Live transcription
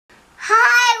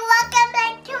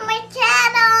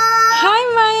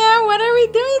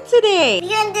today?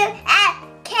 We're gonna do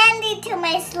candy to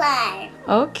my slime.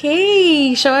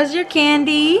 Okay, show us your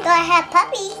candy. So I have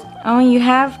puppy. Oh, you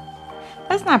have...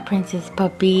 That's not Princess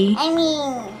Puppy. I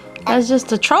mean... That's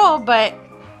just a troll, but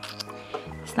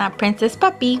it's not Princess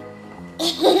Puppy.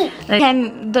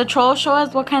 Can the troll show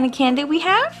us what kind of candy we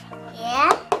have?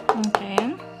 Yeah.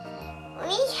 Okay.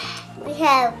 We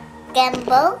have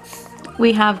gumballs.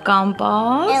 We have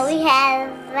gumballs. And we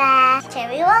have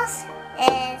cherry balls.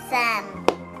 And some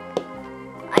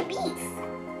Arby's.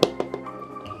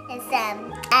 And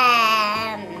some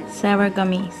Sour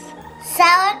gummies.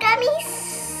 sour gummies.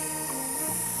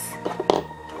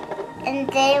 And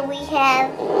then we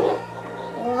have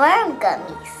worm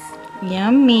gummies.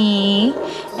 Yummy.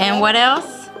 And what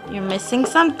else? You're missing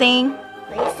something.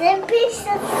 Missing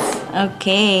pieces.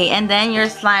 Okay, and then your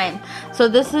slime. So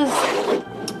this is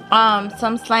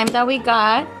some slime that we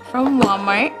got from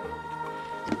Walmart.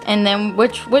 And then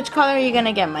which color are you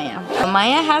gonna get, Maya?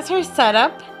 Maya has her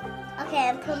setup. Okay,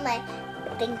 I put my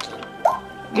thinking.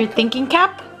 Your thinking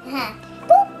cap?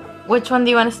 Which one do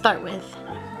you want to start with?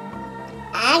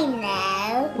 I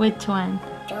know. Which one?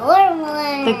 The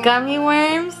worm. The gummy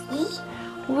worms? See?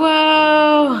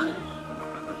 Whoa!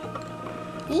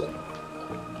 See?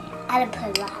 I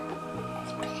put a lot.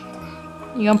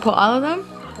 You gonna put all of them?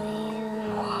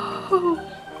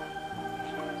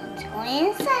 It's going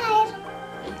inside.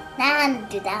 Now I'm gonna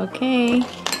do that. Okay.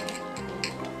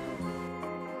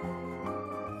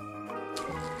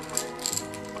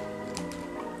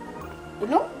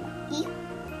 Uno, y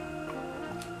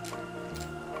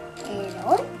and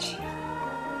orange,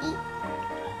 y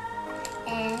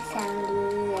and some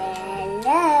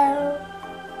yellow.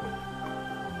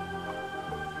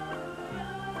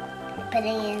 Put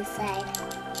it inside.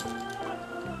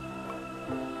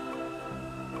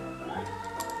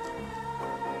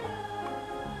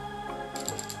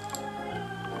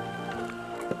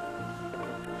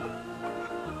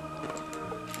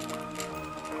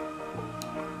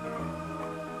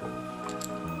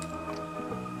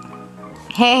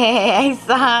 Hey, I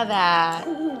saw that.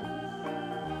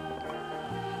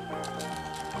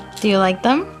 Do you like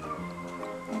them?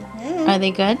 Are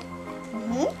they good?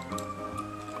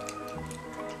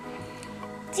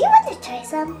 Do you want to try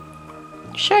some?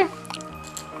 Sure.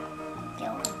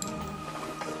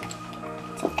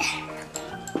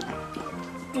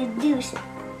 Do some.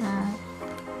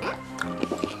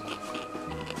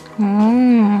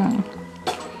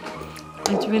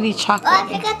 It's really chocolate. Oh, I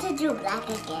forgot to do black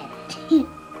again.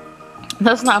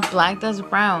 That's not black, that's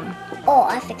brown. Oh,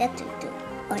 I forgot to do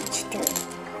orange too.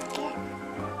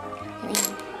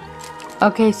 Again.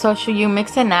 Okay, so should you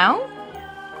mix it now?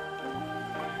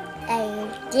 I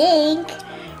think.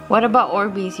 What about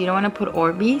Orbeez? You don't want to put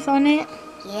Orbeez on it?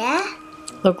 Yeah.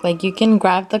 Look, like you can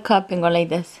grab the cup and go like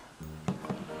this.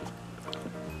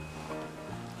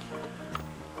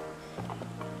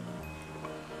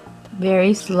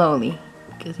 Very slowly,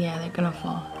 because yeah, they're gonna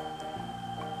fall.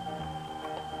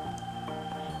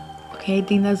 Okay, I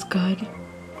think that's good.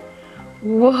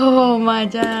 Whoa,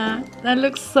 Maja, that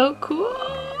looks so cool.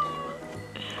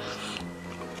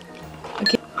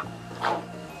 Okay,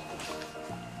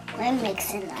 I'm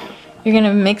mixing now. you're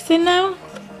gonna mix it now?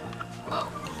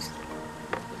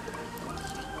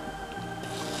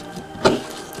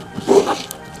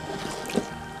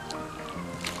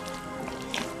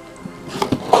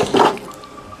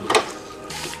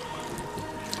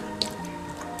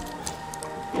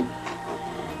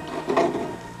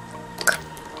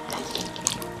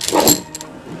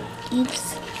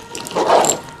 Oops.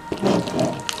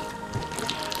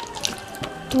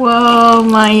 Whoa,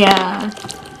 Maya.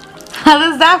 How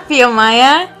does that feel,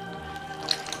 Maya?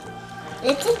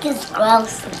 I think it's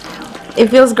gross now. It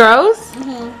feels gross?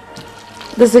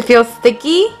 Does it feel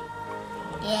sticky?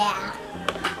 Yeah.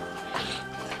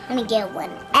 Let me get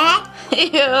one.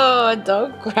 Ew,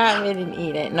 don't grab it and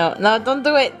eat it. No, no, don't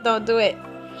do it. Don't do it.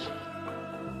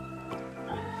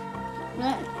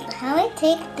 How do I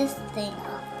take this thing off?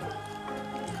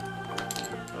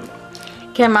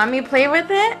 Can mommy play with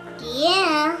it?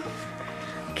 Yeah.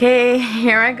 Okay,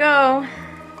 here I go.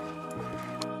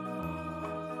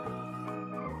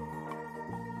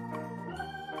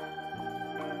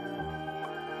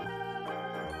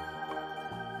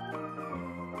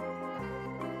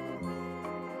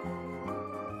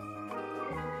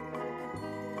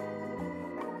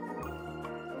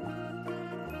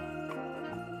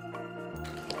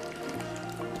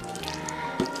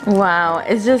 Wow,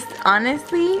 it's just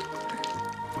honestly,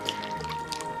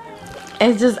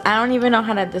 it's just, I don't even know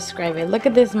how to describe it. Look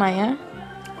at this, Maya.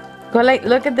 Go like,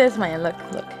 look at this, Maya. Look,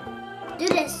 look. Do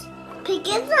this. Pick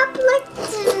it up like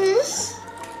this.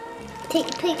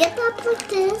 pick it up like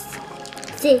this.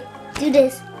 See, do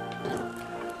this.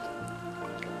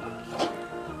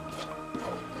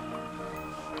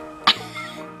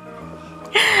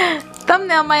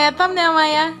 Thumbnail, Maya. Thumbnail,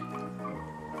 Maya.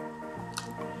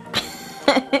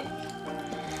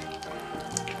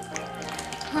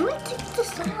 Let me take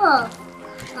this off.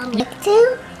 Like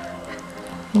to?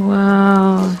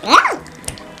 Wow. Yeah.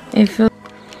 It feels.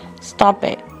 Stop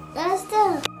it.